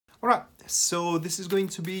Alright, so this is going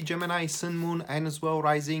to be Gemini, Sun, Moon, and as well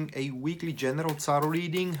Rising, a weekly general tarot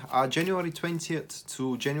reading, January 20th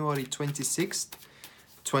to January 26th,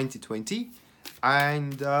 2020.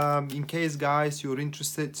 And in case, guys, you're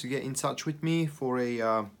interested to get in touch with me for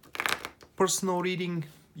a personal reading,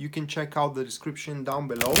 you can check out the description down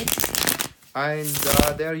below. And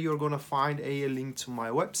there you're going to find a link to my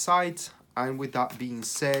website. And with that being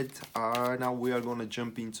said, now we are going to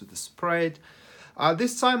jump into the spread.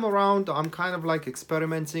 This time around, I'm kind of like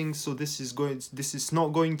experimenting, so this is not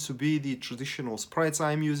going to be the traditional spreads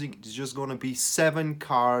I'm using. It's just going to be 7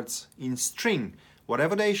 cards in string.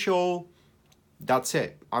 Whatever they show, that's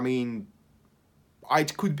it. I mean,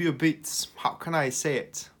 it could be a bit, how can I say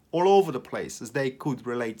it, all over the place, as they could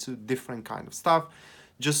relate to different kind of stuff,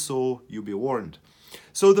 just so you be warned.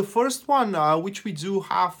 So the first one, which we do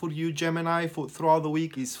have for you, Gemini, for throughout the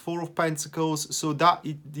week is 4 of Pentacles. So that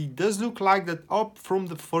it does look like that up from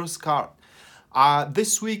the first card.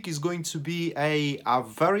 This week is going to be a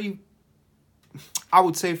very, I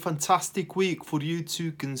would say, fantastic week for you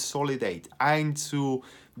to consolidate and to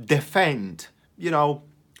defend, you know,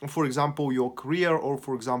 for example, your career or,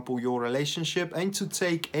 for example, your relationship, and to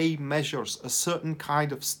take a measures, a certain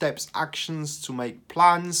kind of steps, actions, to make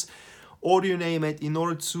plans, or you name it, in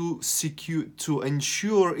order to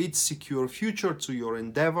ensure its secure future to your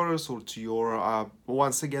endeavors or to your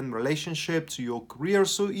once again relationship, to your career.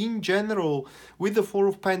 So in general, with the 4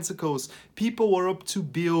 of Pentacles, people were up to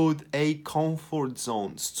build a comfort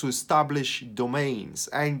zones, to establish domains,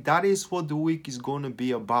 and that is what the week is going to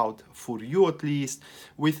be about for you, at least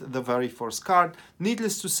with the very first card.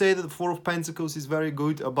 Needless to say that the 4 of Pentacles is very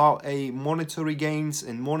good about a monetary gains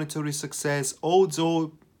and monetary success,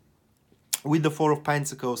 although with the 4 of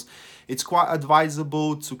Pentacles, it's quite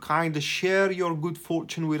advisable to kind of share your good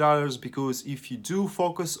fortune with others, because if you do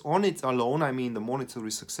focus on it alone, I mean the monetary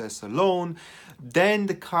success alone, then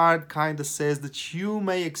the card kind of says that you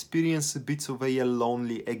may experience a bit of a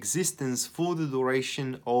lonely existence for the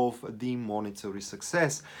duration of the monetary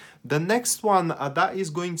success. The next one, that is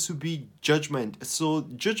going to be Judgment. So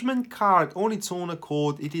Judgment card, on its own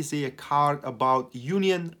accord, it is a card about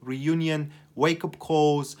union, reunion, wake-up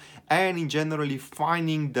calls, and in generally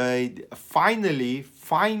finding finally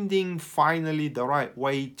the right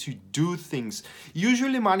way to do things.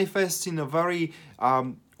 Usually manifests in a very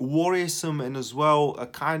worrisome and as well a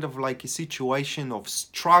kind of like a situation of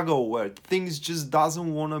struggle where things just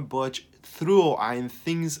doesn't want to budge through and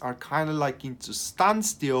things are kind of like into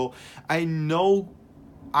standstill, and no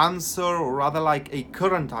answer, or rather like a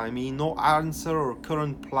current, no answer or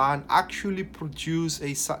current plan actually produce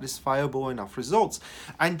a satisfiable enough results.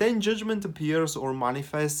 And then Judgment appears or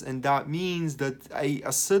manifests, and that means that a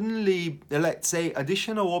suddenly, let's say,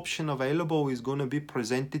 additional option available is going to be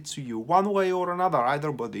presented to you one way or another,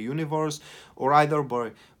 either by the universe or either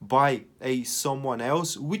by a someone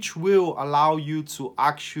else, which will allow you to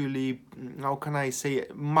actually, how can I say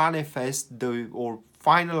it, manifest or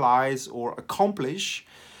finalize or accomplish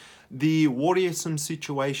the worrisome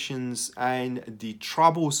situations and the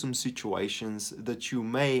troublesome situations that you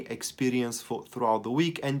may experience throughout the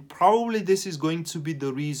week. And probably this is going to be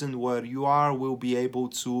the reason where you will be able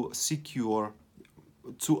to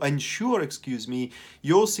ensure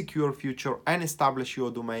your secure future and establish your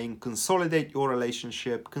domain, consolidate your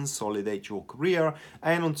relationship, consolidate your career,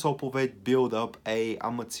 and on top of it, build up a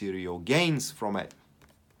material gains from it.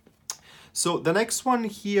 So the next one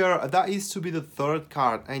here, that is to be the 3rd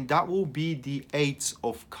card, and that will be the 8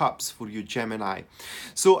 of Cups for you, Gemini.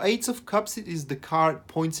 So 8 of Cups, it is the card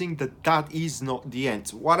pointing that is not the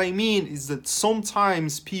end. What I mean is that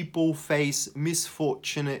sometimes people face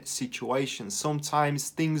misfortunate situations. Sometimes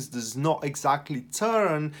things does not exactly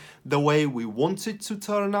turn the way we want it to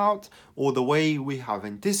turn out, or the way we have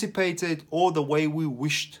anticipated, or the way we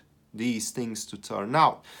wished these things to turn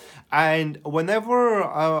out. And whenever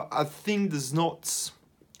a thing does not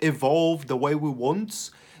evolve the way we want,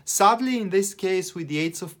 sadly in this case with the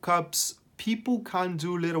 8 of Cups, people can't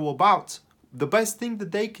do little about. The best thing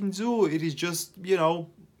that they can do, it is just, you know,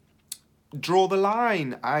 draw the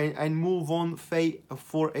line and move on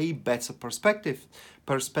for a better perspectives,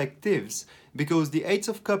 because the 8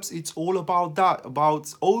 of Cups, it's all about that,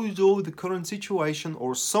 about although the current situation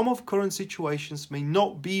or some of current situations may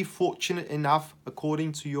not be fortunate enough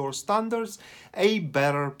according to your standards, a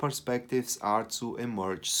better perspectives are to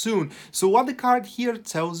emerge soon. So what the card here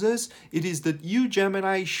tells us, it is that you,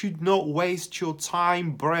 Gemini, should not waste your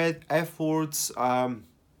time, breath, efforts,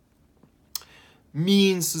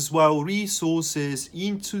 means as well, resources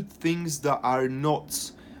into things that are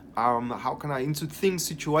not how can I, into things,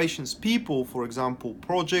 situations, people, for example,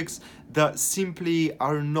 projects that simply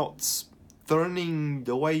are not turning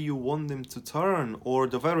the way you want them to turn, or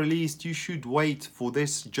at the very least you should wait for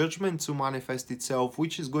this judgment to manifest itself,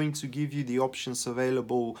 which is going to give you the options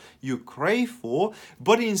available you crave for,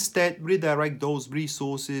 but instead redirect those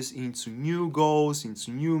resources into new goals,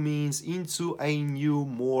 into new means, into a new,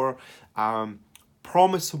 more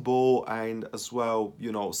promisable and as well,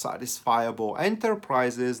 you know, satisfiable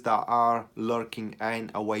enterprises that are lurking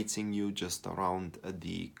and awaiting you just around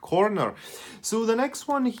the corner. So the next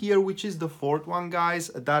one here, which is the fourth one, guys,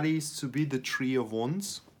 that is to be the Three of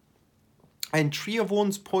Wands. And Three of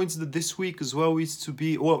Wands points that this week as well is to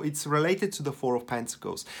be, well, it's related to the Four of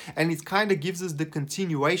Pentacles. And it kind of gives us the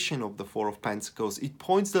continuation of the Four of Pentacles. It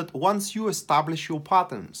points that once you establish your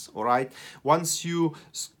patterns, all right, once you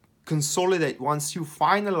consolidate, once you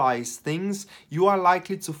finalize things, you are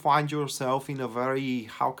likely to find yourself in a very,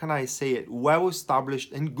 how can I say it, well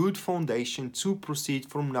established and good foundation to proceed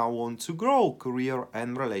from now on to grow career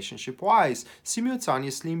and relationship wise,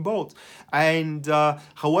 simultaneously in both. And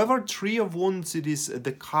however, Three of Wands, it is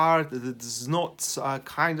the card that does not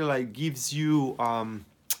kind of like gives you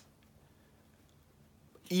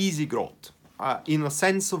easy growth, in a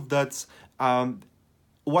sense of that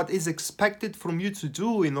what is expected from you to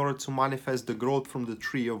do in order to manifest the growth from the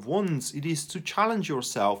Three of Wands, it is to challenge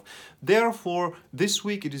yourself. Therefore, this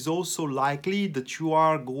week it is also likely that you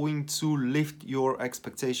are going to lift your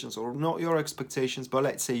expectations, or not your expectations, but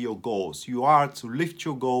let's say your goals. You are to lift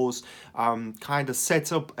your goals, kind of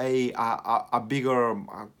set up a bigger,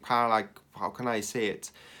 kind of like, how can I say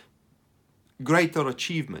it, greater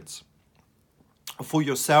achievements for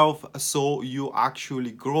yourself, so you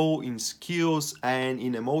actually grow in skills and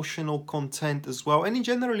in emotional content as well, and in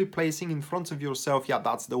generally placing in front of yourself, yeah,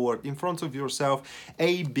 that's the word, in front of yourself,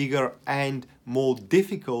 a bigger and more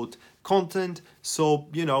difficult content, so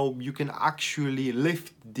you know you can actually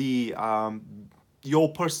lift the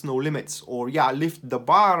your personal limits, or yeah, lift the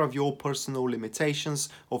bar of your personal limitations,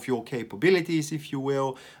 of your capabilities, if you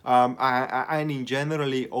will, and in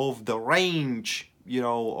generally of the range, you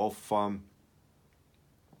know, of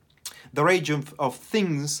the range of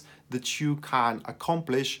things that you can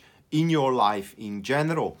accomplish in your life in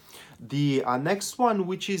general. The next one,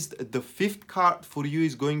 which is the fifth card for you,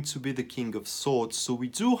 is going to be the King of Swords. So we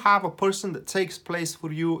do have a person that takes place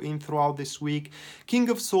for you in throughout this week. King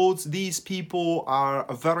of Swords, these people are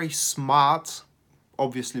very smart,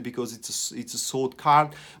 obviously because it's a sword card,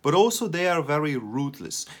 but also they are very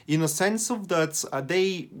ruthless in a sense of that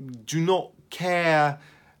they do not care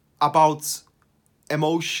about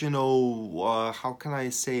emotional, how can I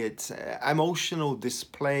say it, emotional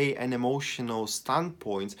display and emotional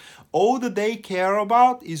standpoint. All that they care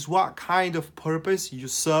about is what kind of purpose you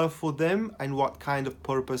serve for them and what kind of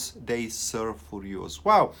purpose they serve for you as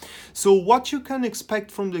well. So what you can expect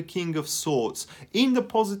from the King of Swords, in the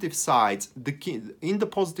positive side, the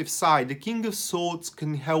King of Swords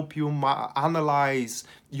can help you analyze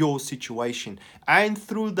your situation, and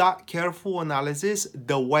through that careful analysis,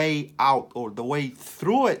 the way out, or the way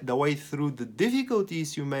through it, the way through the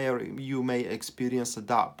difficulties you may experience at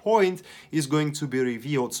that point, is going to be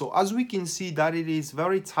revealed. So as we can see, that it is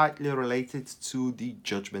very tightly related to the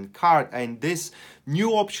Judgment card, and this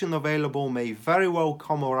new option available may very well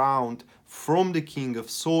come around from the King of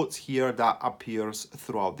Swords here that appears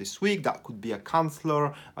throughout this week. That could be a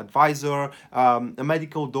counselor, advisor, a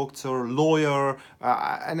medical doctor, lawyer,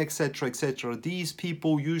 and etc, etc. These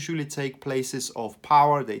people usually take places of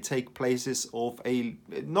power. They take places of a,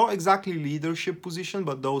 not exactly leadership position,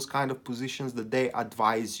 but those kind of positions that they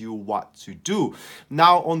advise you what to do.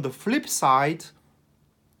 Now on the flip side,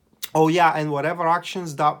 oh yeah, and whatever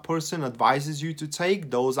actions that person advises you to take,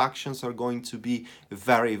 those actions are going to be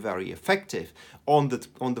very, very effective. On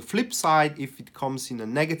the flip side, if it comes in a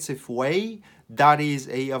negative way, that is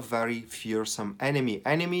a very fearsome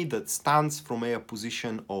enemy that stands from a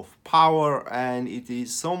position of power, and it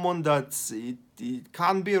is someone that it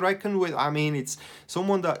can't be reckoned with. I mean, it's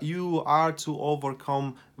someone that you are to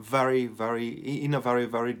overcome in a very,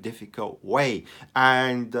 very difficult way.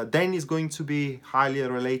 And then is going to be highly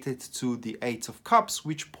related to the Eight of Cups,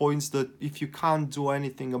 which points that if you can't do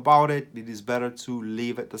anything about it, it is better to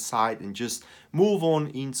leave it aside and just move on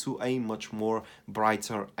into a much more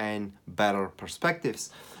brighter and better perspectives.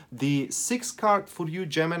 The sixth card for you,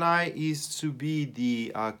 Gemini, is to be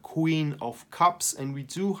the Queen of Cups, and we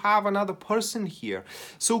do have another person here.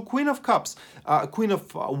 So Queen of Cups, Queen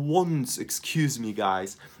of Wands, excuse me,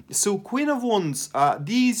 guys. So Queen of Wands,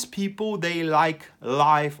 these people, they like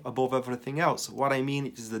life above everything else. What I mean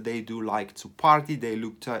is that they do like to party, they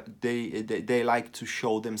like to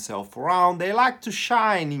show themselves around, they like to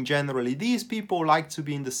shine in generally. These people like to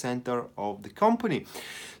be in the center of the company.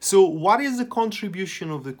 So what is the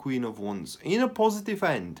contribution of the Queen of Wands? In a positive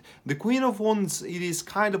end, the Queen of Wands, it is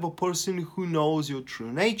kind of a person who knows your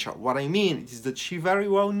true nature. What I mean is that she very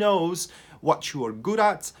well knows what you are good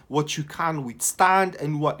at, what you can withstand,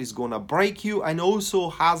 and what is gonna break you, and also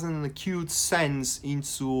has an acute sense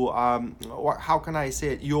into how can I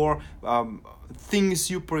say it, your things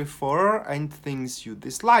you prefer and things you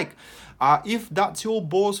dislike. If that's your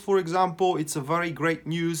boss, for example, it's a very great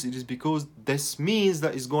news. It is because this means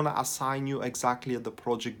that it's gonna assign you exactly at the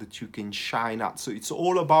project that you can shine at. So it's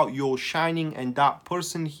all about your shining, and that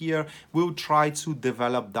person here will try to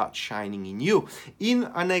develop that shining in you. In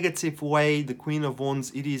a negative way, the Queen of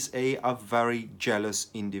Wands, it is a very jealous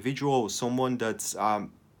individual, someone that's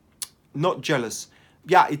not jealous.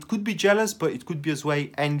 Yeah, it could be jealous, but it could be as well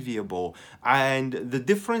enviable. And the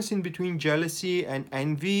difference in between jealousy and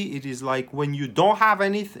envy, it is like when you don't have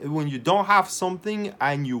anything, when you don't have something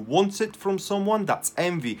and you want it from someone, that's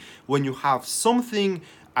envy. When you have something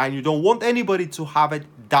and you don't want anybody to have it,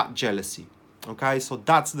 that's jealousy. Okay, so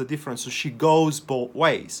that's the difference. So she goes both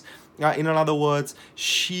ways. In other words,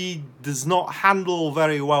 she does not handle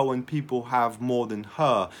very well when people have more than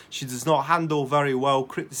her. She does not handle very well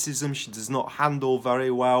criticism. She does not handle very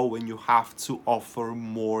well when you have to offer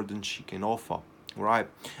more than she can offer, right?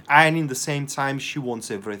 And in the same time, she wants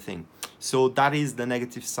everything. So that is the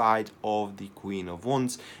negative side of the Queen of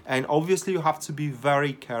Wands. And obviously you have to be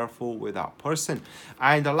very careful with that person.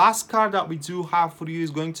 And the last card that we do have for you is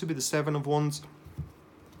going to be the Seven of Wands,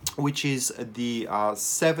 which is the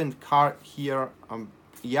seventh card here.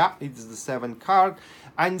 Yeah, it's the seventh card.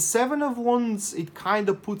 And Seven of Wands, it kind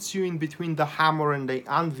of puts you in between the hammer and the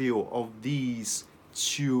anvil of these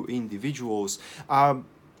two individuals.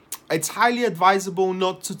 It's highly advisable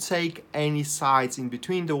not to take any sides in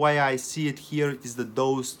between. The way I see it here is that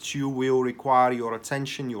those two will require your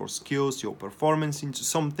attention, your skills, your performance into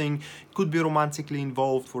something. It could be romantically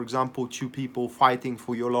involved, for example, two people fighting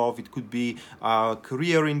for your love. It could be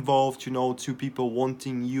career involved, you know, two people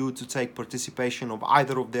wanting you to take participation of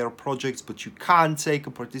either of their projects, but you can't take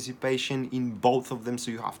a participation in both of them, so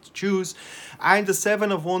you have to choose. And the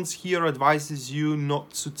Seven of Wands here advises you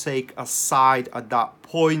not to take a side at that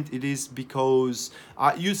point. It is because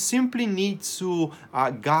you simply need to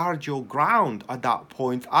guard your ground at that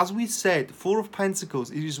point. As we said, Four of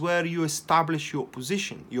Pentacles, it is where you establish your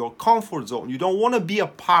position, your comfort zone. You don't want to be a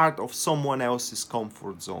part of someone else's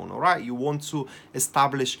comfort zone, all right? You want to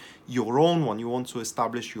establish your own one. You want to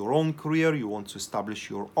establish your own career. You want to establish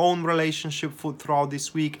your own relationship throughout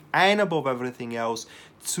this week, and above everything else,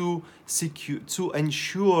 to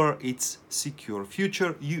ensure its secure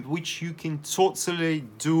future, which you can totally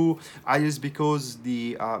do. Just because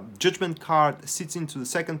the Judgment card sits into the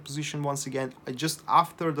second position once again, just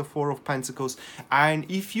after the Four of Pentacles. And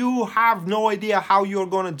if you have no idea how you're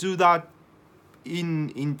gonna do that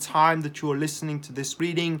in time that you are listening to this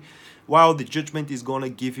reading, well, the Judgment is gonna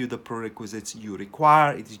give you the prerequisites you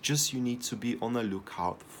require. It is just you need to be on the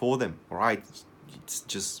lookout for them, all right? It's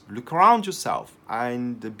just look around yourself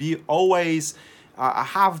and be always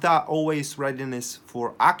have that always readiness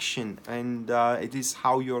for action, and it is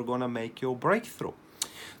how you're gonna make your breakthrough.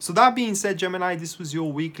 So that being said, Gemini, this was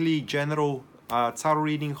your weekly general tarot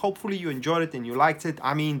reading. Hopefully you enjoyed it and you liked it.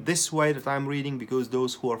 I mean, this way that I'm reading, because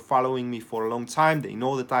those who are following me for a long time, they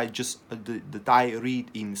know that I just that I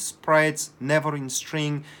read in spreads, never in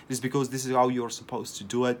string. It's because this is how you're supposed to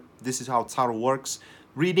do it. This is how tarot works.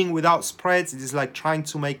 Reading without spreads, it is like trying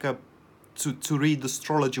to make to read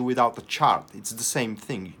astrology without a chart. It's the same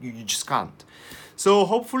thing. You just can't. So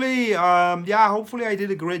hopefully, yeah, hopefully I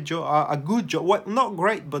did a great job, a good job. Well, not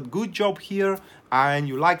great, but good job here. And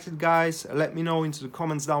you liked it, guys. Let me know into the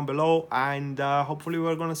comments down below. And hopefully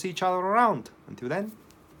we're gonna see each other around. Until then,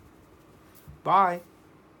 bye.